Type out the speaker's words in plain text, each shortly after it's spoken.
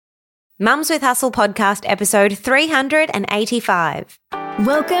Mums with Hustle podcast, episode 385.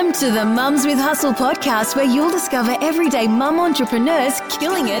 Welcome to the Mums with Hustle podcast, where you'll discover everyday mum entrepreneurs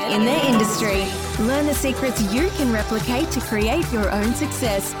killing it in their industry. Learn the secrets you can replicate to create your own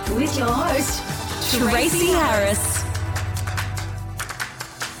success with your host, Tracy Harris.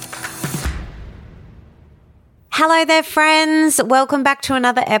 Hello there, friends. Welcome back to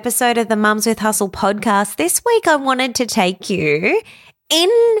another episode of the Mums with Hustle podcast. This week I wanted to take you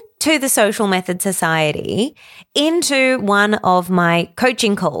into the Social Method Society, into one of my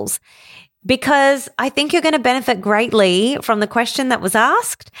coaching calls, because I think you're going to benefit greatly from the question that was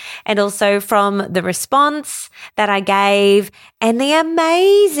asked and also from the response that I gave and the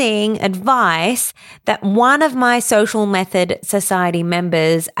amazing advice that one of my Social Method Society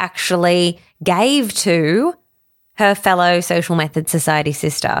members actually gave to her fellow Social Method Society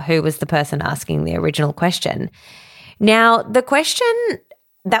sister, who was the person asking the original question. Now, the question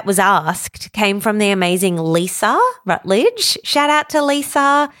that was asked came from the amazing Lisa Rutledge. Shout out to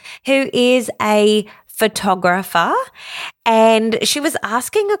Lisa, who is a photographer, and she was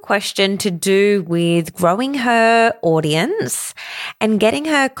asking a question to do with growing her audience and getting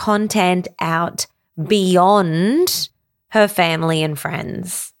her content out beyond her family and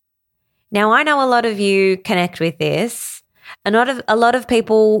friends. Now, I know a lot of you connect with this. A lot of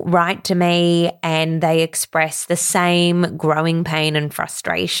people write to me and they express the same growing pain and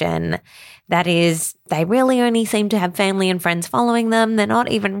frustration. That is, they really only seem to have family and friends following them. They're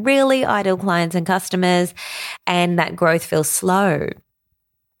not even really ideal clients and customers, and that growth feels slow.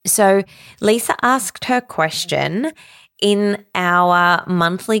 So Lisa asked her question in our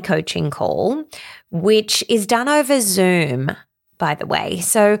monthly coaching call, which is done over Zoom, by the way.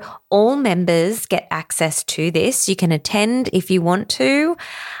 So all members get access to this. You can attend if you want to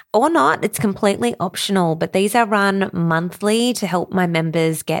or not. It's completely optional, but these are run monthly to help my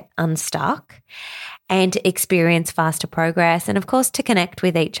members get unstuck and to experience faster progress and, of course, to connect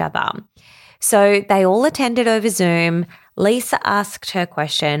with each other. So they all attended over Zoom. Lisa asked her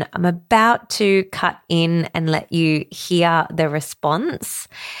question. I'm about to cut in and let you hear the response.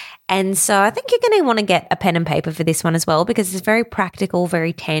 And so I think you're going to want to get a pen and paper for this one as well, because it's very practical,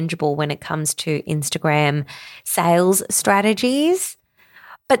 very tangible when it comes to Instagram sales strategies.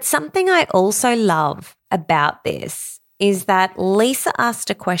 But something I also love about this is that Lisa asked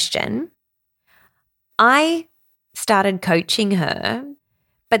a question. I started coaching her,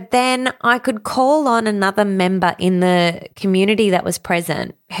 but then I could call on another member in the community that was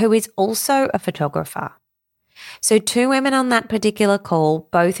present who is also a photographer. So 2 women on that particular call,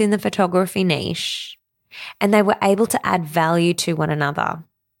 both in the photography niche, and they were able to add value to one another.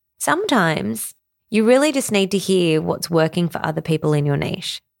 Sometimes you really just need to hear what's working for other people in your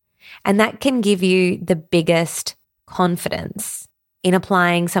niche, and that can give you the biggest confidence in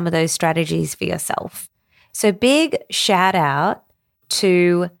applying some of those strategies for yourself. So big shout out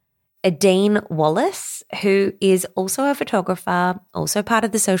to Adine Wallace, who is also a photographer, also part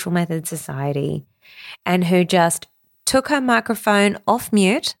of the Social Method Society, and who just took her microphone off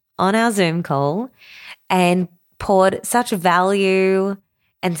mute on our Zoom call and poured such value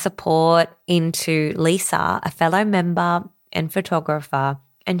and support into Lisa, a fellow member and photographer,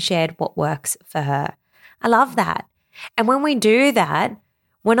 and shared what works for her. I love that. And when we do that,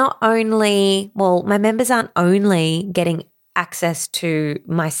 we're not only, my members aren't only getting access to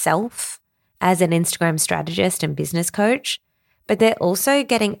myself as an Instagram strategist and business coach, but they're also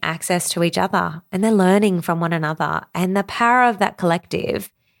getting access to each other and they're learning from one another. And the power of that collective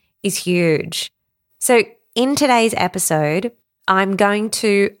is huge. So in today's episode, I'm going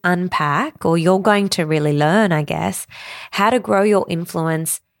to unpack, or you're going to really learn, I guess, how to grow your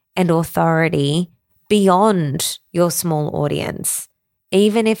influence and authority beyond your small audience,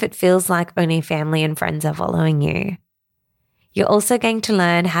 even if it feels like only family and friends are following you. You're also going to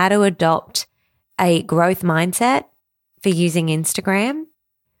learn how to adopt a growth mindset for using Instagram,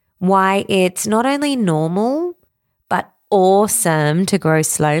 why it's not only normal, but awesome to grow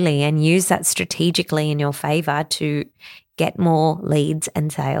slowly and use that strategically in your favor to get more leads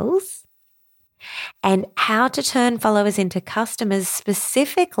and sales, and how to turn followers into customers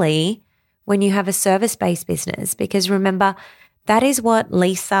specifically when you have a service-based business. Because remember, that is what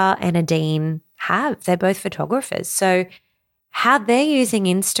Lisa and Adine have. They're both photographers. So how they're using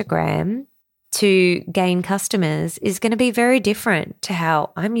Instagram to gain customers is going to be very different to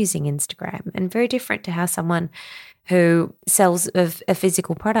how I'm using Instagram, and very different to how someone who sells a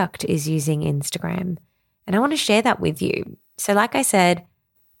physical product is using Instagram. And I want to share that with you. So like I said,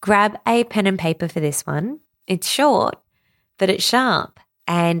 grab a pen and paper for this one. It's short, but it's sharp,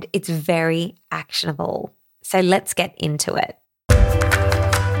 and it's very actionable. So let's get into it.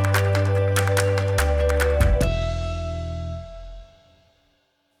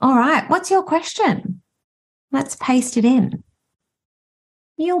 what's your question? Let's paste it in.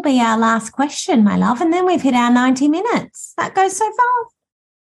 You'll be our last question, my love, and then we've hit our 90 minutes. That goes so fast.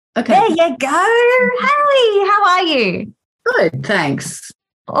 Okay. There you go. Hallie, how are you? Good, thanks.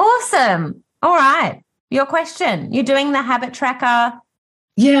 Awesome. All right. Your question. You're doing the habit tracker.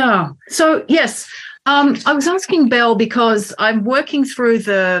 Yeah. So, yes, I was asking Belle because I'm working through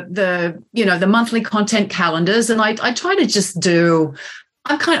the monthly content calendars, and I try to just do,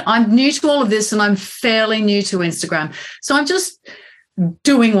 I'm new to all of this, and I'm fairly new to Instagram. So I'm just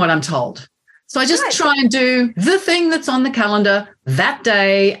doing what I'm told. So I just try and do the thing that's on the calendar that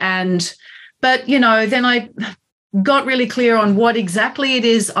day. But then I got really clear on what exactly it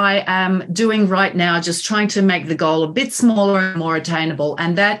is I am doing right now, just trying to make the goal a bit smaller and more attainable.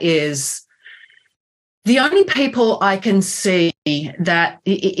 And that is the only people I can see that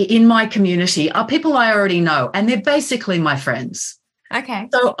in my community are people I already know, and they're basically my friends. Okay.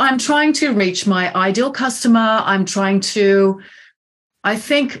 So I'm trying to reach my ideal customer. I'm trying to, I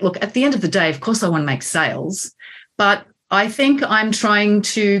think, look, at the end of the day, of course, I want to make sales, but I think I'm trying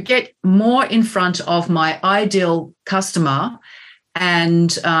to get more in front of my ideal customer. And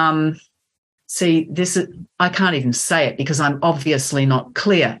see, I can't even say it because I'm obviously not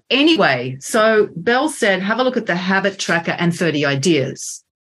clear. Anyway, so Belle said, have a look at the habit tracker and 30 ideas.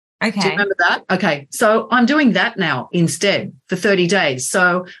 Okay. Do you remember that? Okay. So I'm doing that now instead for 30 days.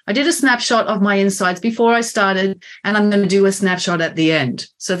 So I did a snapshot of my insights before I started, and I'm going to do a snapshot at the end.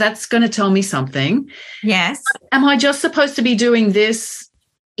 So that's going to tell me something. Yes. Am I just supposed to be doing this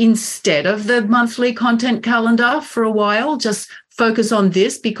instead of the monthly content calendar for a while? Just focus on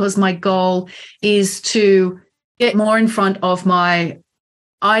this because my goal is to get more in front of my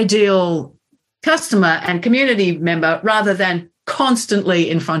ideal customer and community member rather than constantly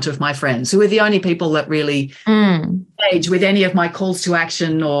in front of my friends, who are the only people that really engage with any of my calls to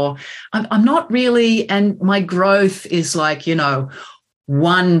action. Or I'm not really, and my growth is like,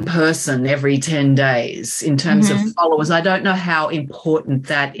 one person every 10 days in terms of followers. I don't know how important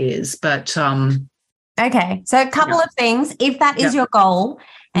that is, but okay. So a couple of things. If that is your goal,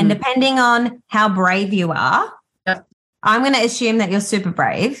 and depending on how brave you are, I'm going to assume that you're super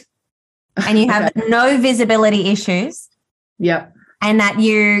brave and you have no visibility issues. Yeah. And that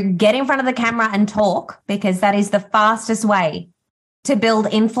you get in front of the camera and talk, because that is the fastest way to build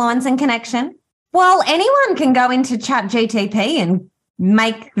influence and connection. Well, anyone can go into ChatGPT and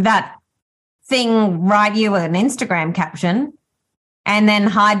make that thing write you an Instagram caption and then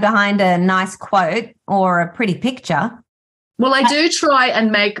hide behind a nice quote or a pretty picture. Well, I do try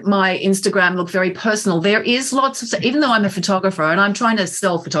and make my Instagram look very personal. There is lots of, even though I'm a photographer and I'm trying to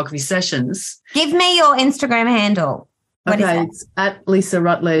sell photography sessions. Give me your Instagram handle. What is that? It's at Lisa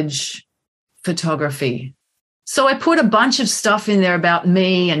Rutledge Photography. So I put a bunch of stuff in there about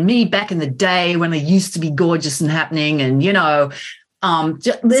me and me back in the day when I used to be gorgeous and happening. And,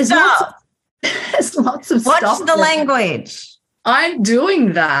 there's lots of Watch stuff. Watch the language. I'm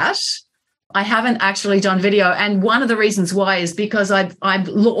doing that. I haven't actually done video. And one of the reasons why is because I'm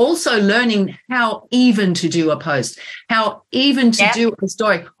also learning how even to do a post, how even to do a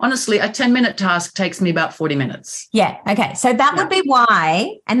story. Honestly, a 10-minute task takes me about 40 minutes. Yeah. Okay. So that would be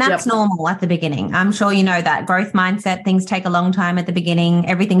why, and that's normal at the beginning. I'm sure you know that. Growth mindset, things take a long time at the beginning.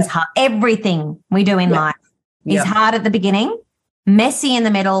 Everything's hard. Everything we do in life is hard at the beginning, messy in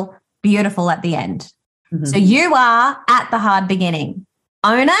the middle, beautiful at the end. Mm-hmm. So you are at the hard beginning.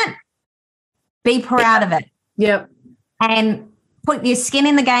 Own it. Be proud of it. Yep. And put your skin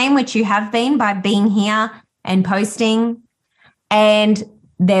in the game, which you have been by being here and posting. And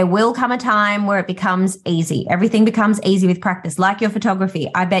there will come a time where it becomes easy. Everything becomes easy with practice, like your photography.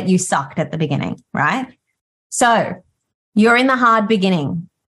 I bet you sucked at the beginning, right? So you're in the hard beginning.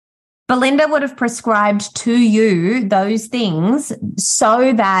 Belinda would have prescribed to you those things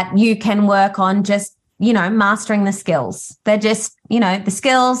so that you can work on just mastering the skills. They're just, the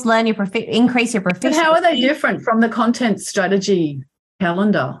skills, learn your increase your proficiency. But how are they different from the content strategy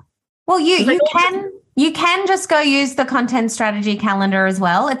calendar? Well, you can just go use the content strategy calendar as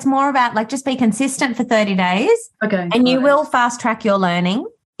well. It's more about just be consistent for 30 days. Okay. And you will fast track your learning.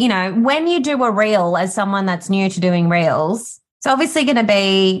 When you do a reel as someone that's new to doing reels, it's obviously going to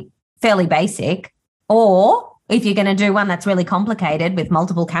be fairly basic, or if you're going to do one that's really complicated with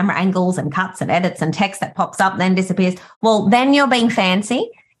multiple camera angles and cuts and edits and text that pops up, then disappears, well, then you're being fancy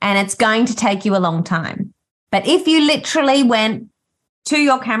and it's going to take you a long time. But if you literally went to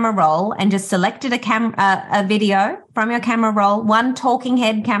your camera roll and just selected a video from your camera roll, one talking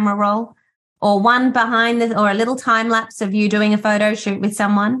head camera roll, or one behind or a little time lapse of you doing a photo shoot with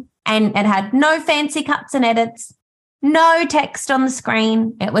someone, and it had no fancy cuts and edits, No text on the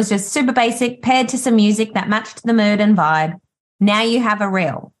screen. It was just super basic, paired to some music that matched the mood and vibe. Now you have a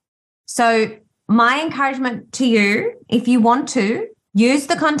reel. So my encouragement to you, if you want to, use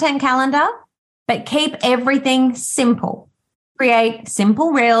the content calendar, but keep everything simple. Create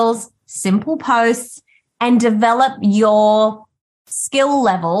simple reels, simple posts, and develop your skill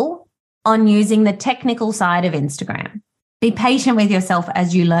level on using the technical side of Instagram. Be patient with yourself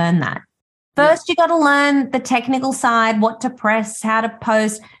as you learn that. First, you got to learn the technical side, what to press, how to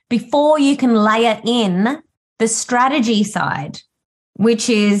post, before you can layer in the strategy side, which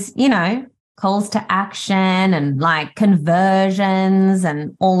is, calls to action and like conversions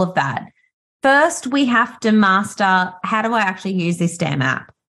and all of that. First, we have to master, how do I actually use this damn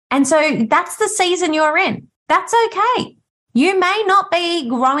app? And so that's the season you're in. That's okay. You may not be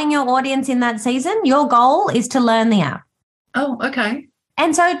growing your audience in that season. Your goal is to learn the app. Oh, okay.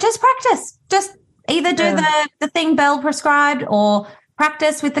 And so just practice. Just either do the thing Belle prescribed or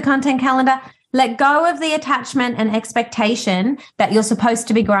practice with the content calendar. Let go of the attachment and expectation that you're supposed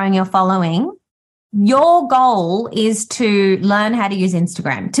to be growing your following. Your goal is to learn how to use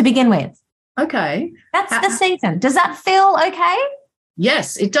Instagram to begin with. Okay. That's the season. Does that feel okay?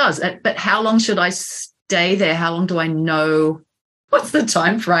 Yes, it does. But how long should I stay there? How long do I know? What's the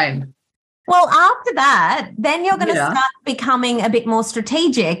time frame? Well, after that, then you're going to start becoming a bit more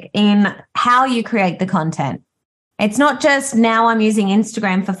strategic in how you create the content. It's not just now I'm using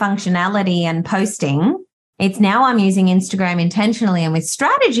Instagram for functionality and posting. It's now I'm using Instagram intentionally and with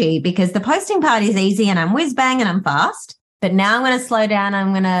strategy, because the posting part is easy and I'm whiz bang and I'm fast. But now I'm going to slow down.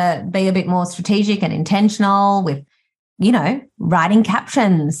 I'm going to be a bit more strategic and intentional with, writing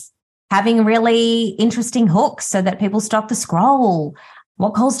captions, having really interesting hooks so that people stop the scroll.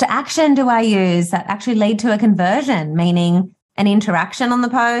 What calls to action do I use that actually lead to a conversion, meaning an interaction on the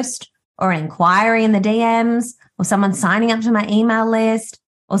post or an inquiry in the DMs or someone signing up to my email list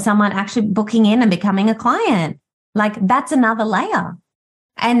or someone actually booking in and becoming a client? Like, that's another layer.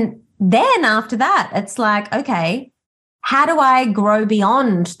 And then after that, it's like, okay, how do I grow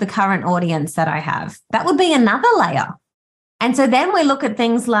beyond the current audience that I have? That would be another layer. And so then we look at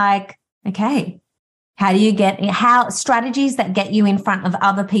things like, okay, how do you how strategies that get you in front of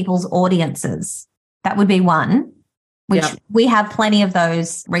other people's audiences? That would be one, which we have plenty of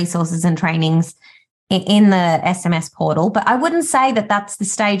those resources and trainings in the SMS portal. But I wouldn't say that that's the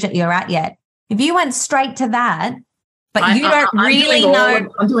stage that you're at yet. If you went straight to that, but you don't really know.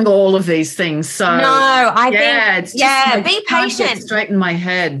 I'm doing all of these things. So no, I think, it's just be patient. Straight in my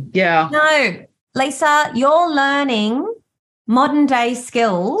head. Yeah. No, Lisa, you're learning modern day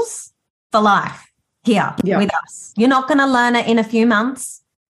skills for life here with us. You're not going to learn it in a few months.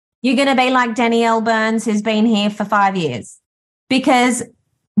 You're going to be like Danielle Burns, who's been here for 5 years, because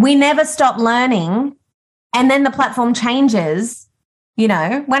we never stop learning. And then the platform changes. When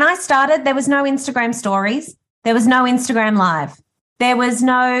I started, there was no Instagram stories. There was no Instagram live. There was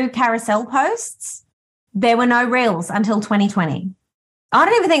no carousel posts. There were no reels until 2020. I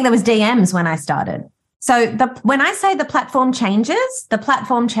don't even think there was DMs when I started. So when I say the platform changes,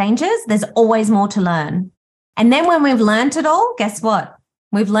 there's always more to learn. And then when we've learned it all, guess what?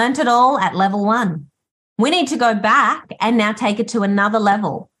 We've learned it all at level 1. We need to go back and now take it to another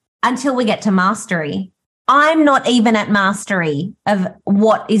level until we get to mastery. I'm not even at mastery of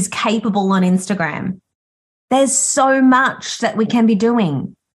what is capable on Instagram. There's so much that we can be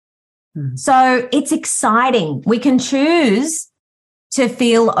doing. So it's exciting. We can choose to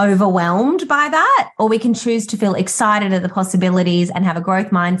feel overwhelmed by that, or we can choose to feel excited at the possibilities and have a growth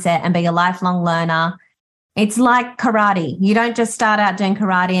mindset and be a lifelong learner. It's like karate. You don't just start out doing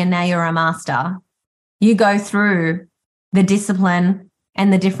karate and now you're a master. You go through the discipline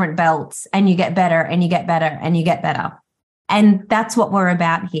and the different belts and you get better and you get better and you get better. And that's what we're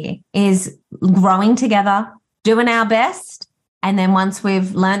about here, is growing together, doing our best. And then once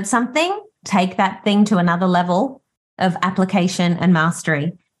we've learned something, take that thing to another level of application and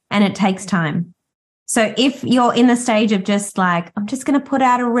mastery. And it takes time. So if you're in the stage of just like, I'm just going to put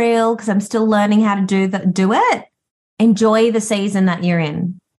out a reel because I'm still learning how to do it, enjoy the season that you're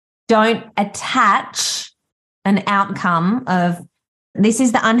in. Don't attach an outcome of, this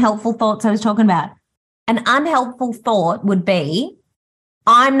is the unhelpful thoughts I was talking about. An unhelpful thought would be,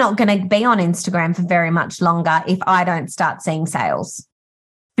 I'm not going to be on Instagram for very much longer if I don't start seeing sales,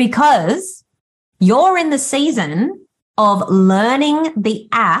 because you're in the season of learning the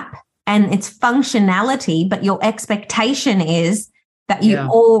app and its functionality, but your expectation is that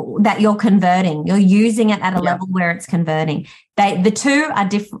that you're converting. You're using it at a level where it's converting. The two are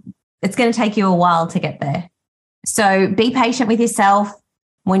different. It's going to take you a while to get there. So be patient with yourself.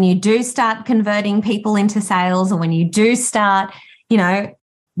 when you do start converting people into sales, or when you do start,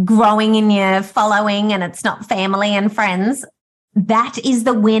 growing in your following and it's not family and friends, that is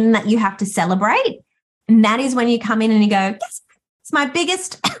the win that you have to celebrate. And that is when you come in and you go, yes, it's my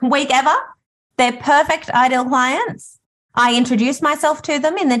biggest week ever. They're perfect ideal clients. I introduced myself to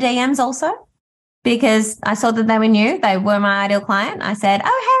them in the DMs also because I saw that they were new. They were my ideal client. I said, oh,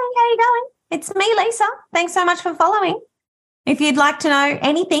 hey, how are you going? It's me, Lisa. Thanks so much for following. If you'd like to know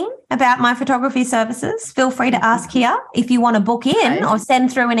anything about my photography services, feel free to ask here. If you want to book in or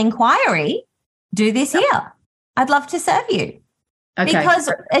send through an inquiry, do this here. I'd love to serve you. Okay. Because,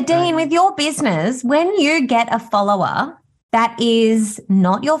 Adine, with your business, when you get a follower that is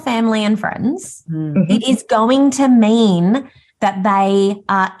not your family and friends, it is going to mean that they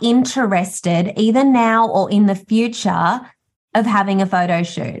are interested either now or in the future of having a photo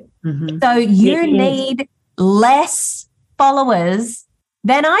shoot. So you need less followers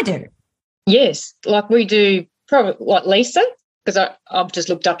than I do. Yes, like we do, probably like Lisa, because I've just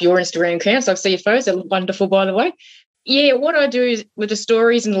looked up your Instagram account, so I see your photos. They're wonderful, by the way. Yeah, what I do is with the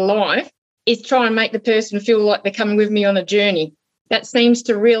stories and the live is try and make the person feel like they're coming with me on a journey. That seems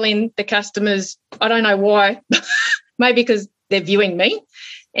to reel in the customers. I don't know why, maybe because they're viewing me.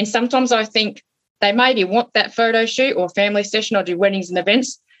 And sometimes I think they maybe want that photo shoot or family session. I do weddings and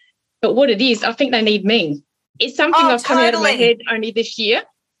events. But what it is, I think they need me. It's something I've come out of my head only this year,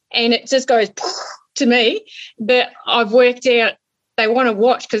 and it just goes to me. But I've worked out they want to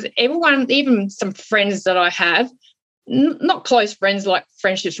watch because everyone, even some friends that I have, not close friends, like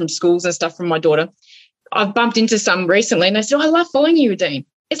friendships from schools and stuff from my daughter, I've bumped into some recently and they said, I love following you, Adine.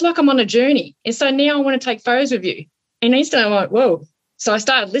 It's like I'm on a journey. And so now I want to take photos with you. And instantly I'm like, whoa. So I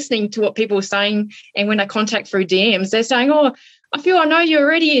started listening to what people were saying. And when they contact through DMs, they're saying, oh, I feel I know you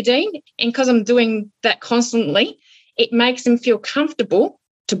already, Adine. And because I'm doing that constantly, it makes them feel comfortable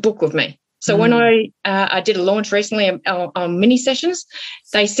to book with me. So when I did a launch recently on mini sessions,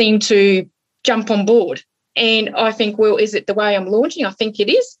 they seem to jump on board. And I think, well, is it the way I'm launching? I think it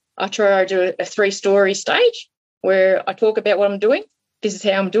is. I try to do a 3-story stage where I talk about what I'm doing. This is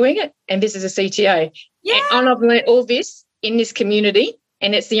how I'm doing it. And this is a CTA. Yeah. And I've learned all this in this community.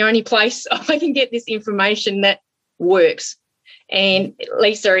 And it's the only place I can get this information that works. And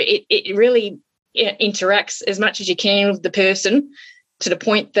Lisa, it really interacts as much as you can with the person to the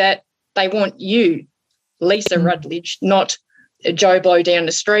point that they want you, Lisa Rutledge, not Joe Blow down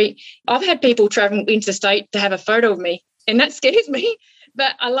the street. I've had people travel interstate to have a photo of me, and that scares me,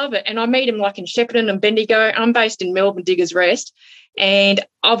 but I love it. And I meet them like in Shepparton and Bendigo. I'm based in Melbourne, Diggers Rest, and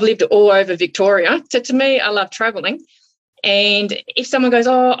I've lived all over Victoria. So to me, I love travelling. And if someone goes,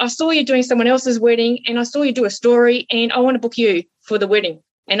 oh, I saw you doing someone else's wedding and I saw you do a story and I want to book you for the wedding.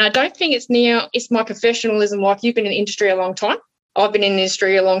 And I don't think it's my professionalism. Like, you've been in the industry a long time. I've been in the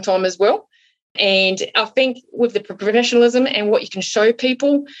industry a long time as well. And I think with the professionalism and what you can show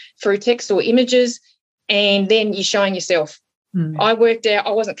people through text or images, and then you're showing yourself. I worked out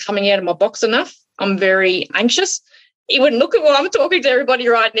I wasn't coming out of my box enough. I'm very anxious. You wouldn't look at what I'm talking to everybody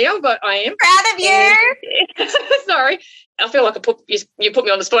right now, but I am. Proud of you. Sorry. I feel like you put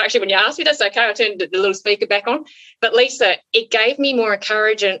me on the spot actually when you asked me. That's okay. I turned the little speaker back on. But Lisa, it gave me more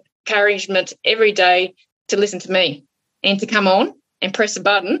encouragement every day to listen to me and to come on and press a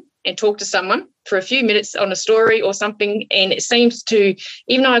button and talk to someone for a few minutes on a story or something. And it seems to,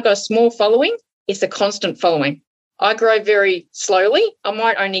 even though I've got a small following, it's a constant following. I grow very slowly. I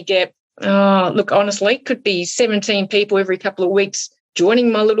might only get, look, honestly, could be 17 people every couple of weeks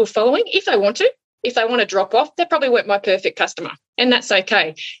joining my little following if they want to. If they want to drop off, they probably weren't my perfect customer, and that's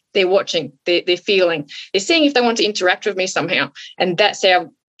okay. They're watching, they're feeling, they're seeing if they want to interact with me somehow, and that's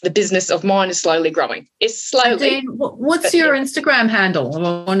how the business of mine is slowly growing. It's slowly. Adine, what's your Instagram handle?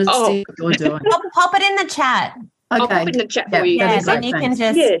 I want to see what you're doing. Pop it in the chat. Okay. I'll pop it in the chat for you. Yeah, then you can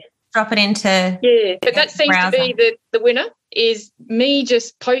just drop it into. Yeah, but that seems to be the winner is me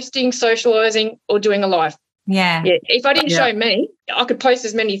just posting, socialising, or doing a live. Yeah. If I didn't show me, I could post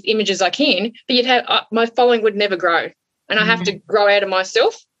as many images as I can, but you'd have my following would never grow, and I have to grow out of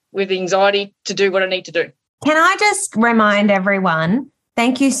myself with anxiety to do what I need to do. Can I just remind everyone?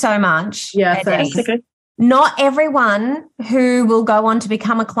 Thank you so much. Yeah, thanks. Okay. Not everyone who will go on to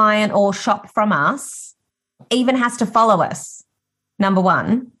become a client or shop from us even has to follow us. Number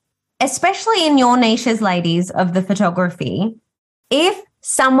one, especially in your niches, ladies, of the photography, if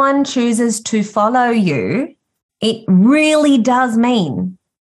someone chooses to follow you, it really does mean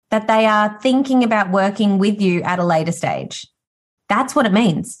that they are thinking about working with you at a later stage. That's what it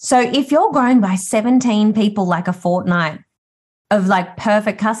means. So if you're growing by 17 people like a fortnight of like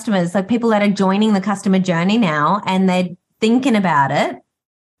perfect customers, like people that are joining the customer journey now and they're thinking about it,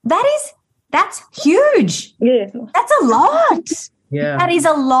 That's huge. Yeah. That's a lot. Yeah. That is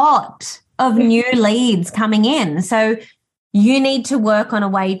a lot of new leads coming in. So you need to work on a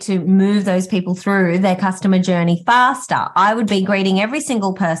way to move those people through their customer journey faster. I would be greeting every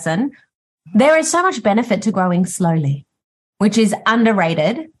single person. There is so much benefit to growing slowly, which is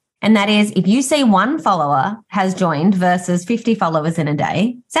underrated. And that is, if you see one follower has joined versus 50 followers in a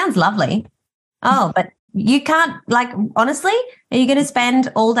day, sounds lovely. Oh, but you can't, like, honestly, are you going to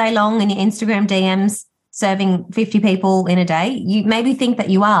spend all day long in your Instagram DMs serving 50 people in a day? You maybe think that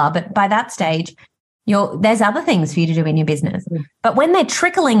you are, but by that stage, there's other things for you to do in your business. But when they're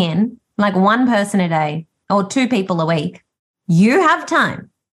trickling in, like one person a day or 2 people a week, you have time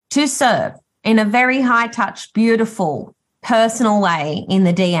to serve in a very high touch, beautiful, personal way in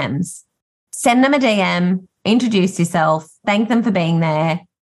the DMs. Send them a DM, introduce yourself, thank them for being there,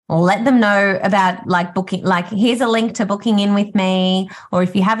 or let them know about like booking, like here's a link to booking in with me, or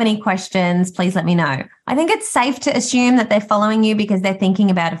if you have any questions, please let me know. I think it's safe to assume that they're following you because they're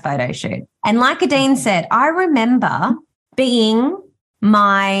thinking about a photo shoot. And like Adine said, I remember being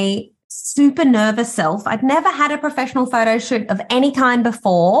my super nervous self. I'd never had a professional photo shoot of any kind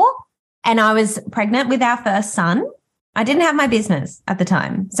before, and I was pregnant with our first son. I didn't have my business at the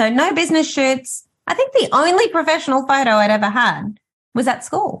time, so no business shoots. I think the only professional photo I'd ever had was at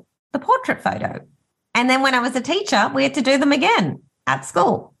school, the portrait photo. And then when I was a teacher, we had to do them again at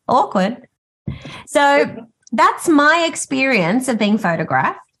school. Awkward. So that's my experience of being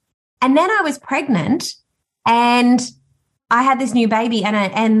photographed. And then I was pregnant and I had this new baby,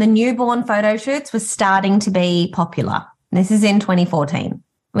 and the newborn photo shoots were starting to be popular. This is in 2014.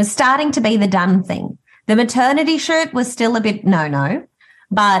 It was starting to be the done thing. The maternity shoot was still a bit no-no,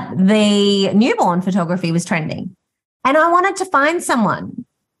 but the newborn photography was trending. And I wanted to find someone.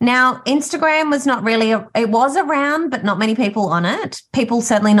 Now, Instagram was not really, it was around, but not many people on it. People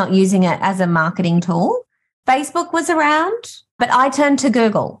certainly not using it as a marketing tool. Facebook was around, but I turned to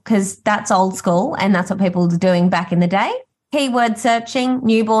Google because that's old school and that's what people were doing back in the day. Keyword searching,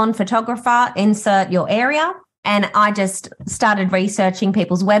 newborn photographer, insert your area. And I just started researching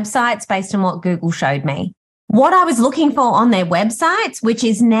people's websites based on what Google showed me. What I was looking for on their websites, which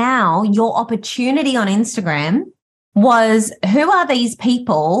is now your opportunity on Instagram, was who are these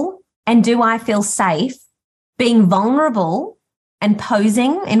people and do I feel safe being vulnerable and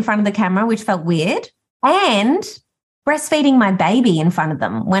posing in front of the camera, which felt weird, and breastfeeding my baby in front of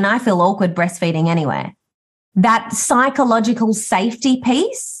them when I feel awkward breastfeeding anyway. That psychological safety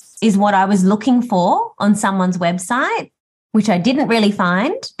piece is what I was looking for on someone's website, which I didn't really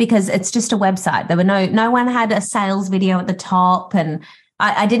find because it's just a website. There were no one had a sales video at the top, and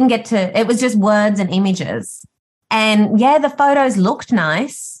I didn't get to, it was just words and images. And yeah, the photos looked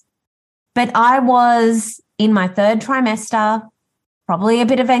nice, but I was in my 3rd trimester, probably a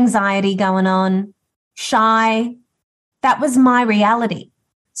bit of anxiety going on, shy. That was my reality.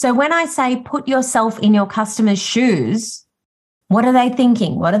 So when I say put yourself in your customer's shoes, what are they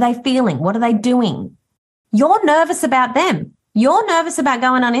thinking? What are they feeling? What are they doing? You're nervous about them. You're nervous about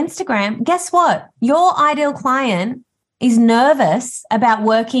going on Instagram. Guess what? Your ideal client is nervous about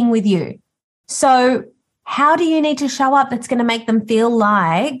working with you. So how do you need to show up that's going to make them feel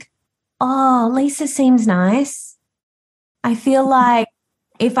like, oh, Lisa seems nice. I feel like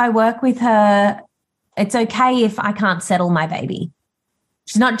if I work with her, it's okay if I can't settle my baby.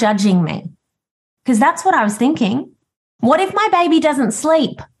 She's not judging me. Because that's what I was thinking. What if my baby doesn't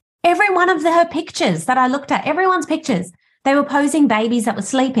sleep? Every one of her pictures that I looked at, everyone's pictures, they were posing babies that were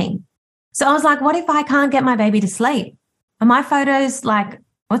sleeping. So I was like, what if I can't get my baby to sleep? Are my photos like,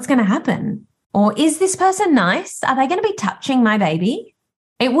 what's going to happen? Or is this person nice? Are they going to be touching my baby?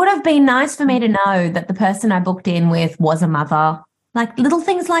 It would have been nice for me to know that the person I booked in with was a mother, like little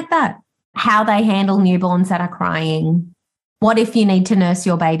things like that. How they handle newborns that are crying. What if you need to nurse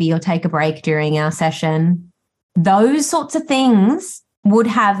your baby or take a break during our session? Those sorts of things would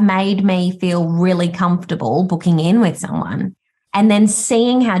have made me feel really comfortable booking in with someone. And then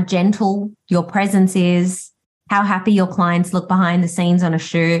seeing how gentle your presence is, how happy your clients look behind the scenes on a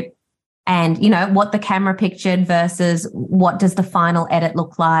shoot, and, you know, what the camera pictured versus what does the final edit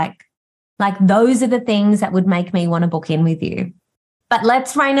look like. Like those are the things that would make me want to book in with you. But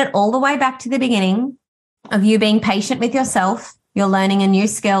let's rein it all the way back to the beginning of you being patient with yourself. You're learning a new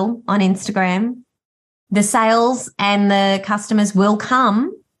skill on Instagram. The sales and the customers will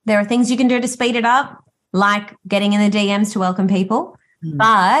come. There are things you can do to speed it up, like getting in the DMs to welcome people,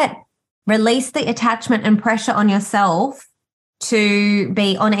 but release the attachment and pressure on yourself to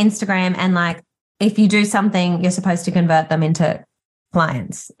be on Instagram. And like, if you do something, you're supposed to convert them into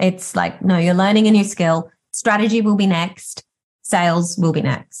clients. It's like, no, you're learning a new skill. Strategy will be next. sales will be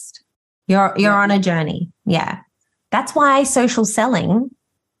next. You're on a journey. Yeah. That's why social selling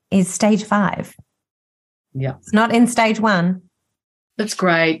is stage 5. Yeah. It's not in stage 1. That's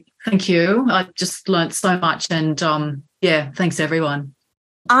great. Thank you. I just learned so much, and thanks everyone.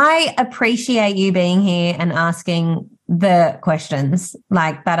 I appreciate you being here and asking the questions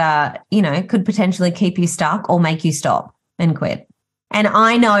like that are, could potentially keep you stuck or make you stop and quit. And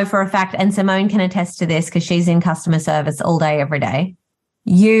I know for a fact, and Simone can attest to this because she's in customer service all day, every day.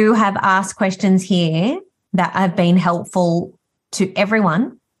 You have asked questions here that have been helpful to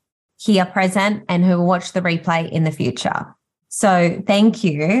everyone here present and who will watch the replay in the future. So thank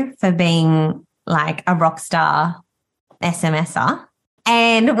you for being like a rock star SMSer.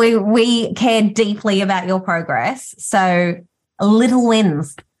 And we care deeply about your progress. So little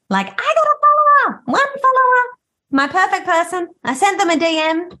wins, like I got a follower, 1 follower, my perfect person. I sent them a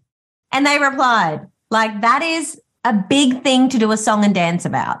DM and they replied. Like that is a big thing to do a song and dance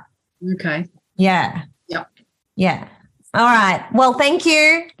about. Okay. Yeah. Yep. Yeah. All right. Well, thank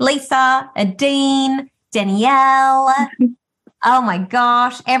you, Lisa, Adine, Danielle. Oh my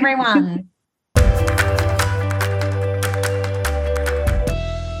gosh, everyone.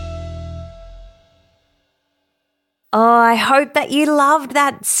 Oh, I hope that you loved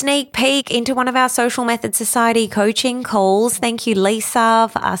that sneak peek into one of our Social Method Society coaching calls. Thank you, Lisa,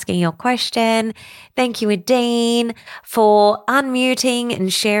 for asking your question. Thank you, Adine, for unmuting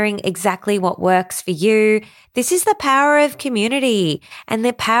and sharing exactly what works for you. This is the power of community and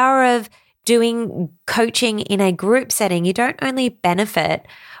the power of doing coaching in a group setting. You don't only benefit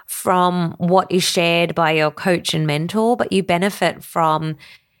from what is shared by your coach and mentor, but you benefit from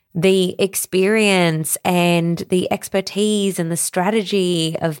the experience and the expertise and the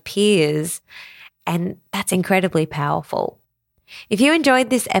strategy of peers. And that's incredibly powerful. If you enjoyed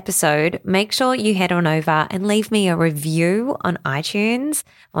this episode, make sure you head on over and leave me a review on iTunes,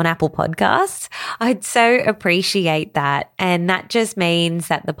 on Apple Podcasts. I'd so appreciate that. And that just means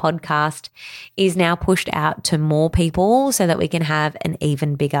that the podcast is now pushed out to more people so that we can have an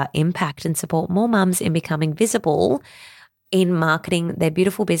even bigger impact and support more mums in becoming visible in marketing their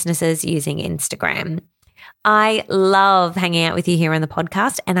beautiful businesses using Instagram. I love hanging out with you here on the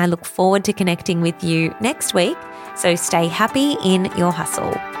podcast, and I look forward to connecting with you next week. So stay happy in your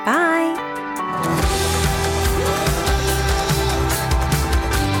hustle. Bye.